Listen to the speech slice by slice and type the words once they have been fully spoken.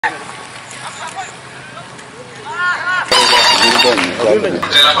We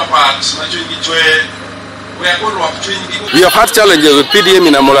have had challenges with PDM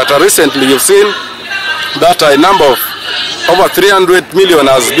in Amolatar. Recently, you've seen that a number of over 300 million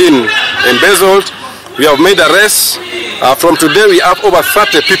has been embezzled. We have made arrests. From today, we have over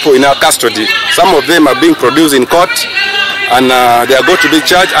 30 people in our custody. Some of them are being produced in court, and they are going to be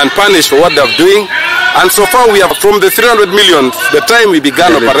charged and punished for what they are doing. And so far, we have, from the 300 million, the time we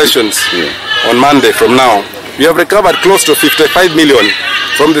began operations on Monday from now, we have recovered close to 55 million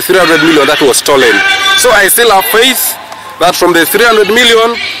from the 300 million that was stolen. So I still have faith that from the 300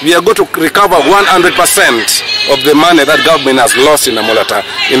 million, we are going to recover 100% of the money that government has lost in Amolatar,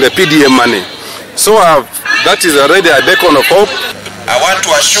 in the PDM money. So that is already a beacon of hope. I want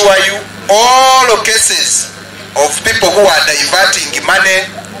to assure you, all cases of people who are diverting money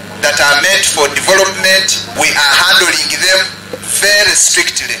that are meant for development, we are handling them very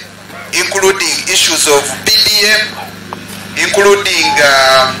strictly, including issues of PDM, including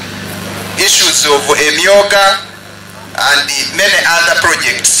issues of Emyoga and many other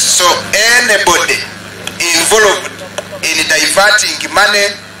projects. So anybody involved in diverting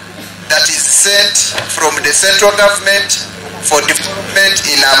money that is sent from the central government for development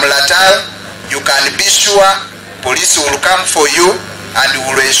in Amolatar, you can be sure police will come for you and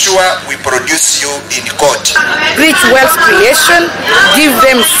will ensure we produce you in court. Preach wealth creation, give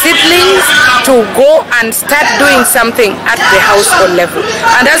them seedlings to go and start doing something at the household level.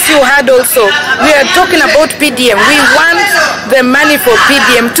 And as you heard also, we are talking about PDM. We want the money for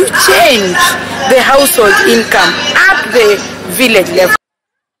PDM to change the household income at the village level.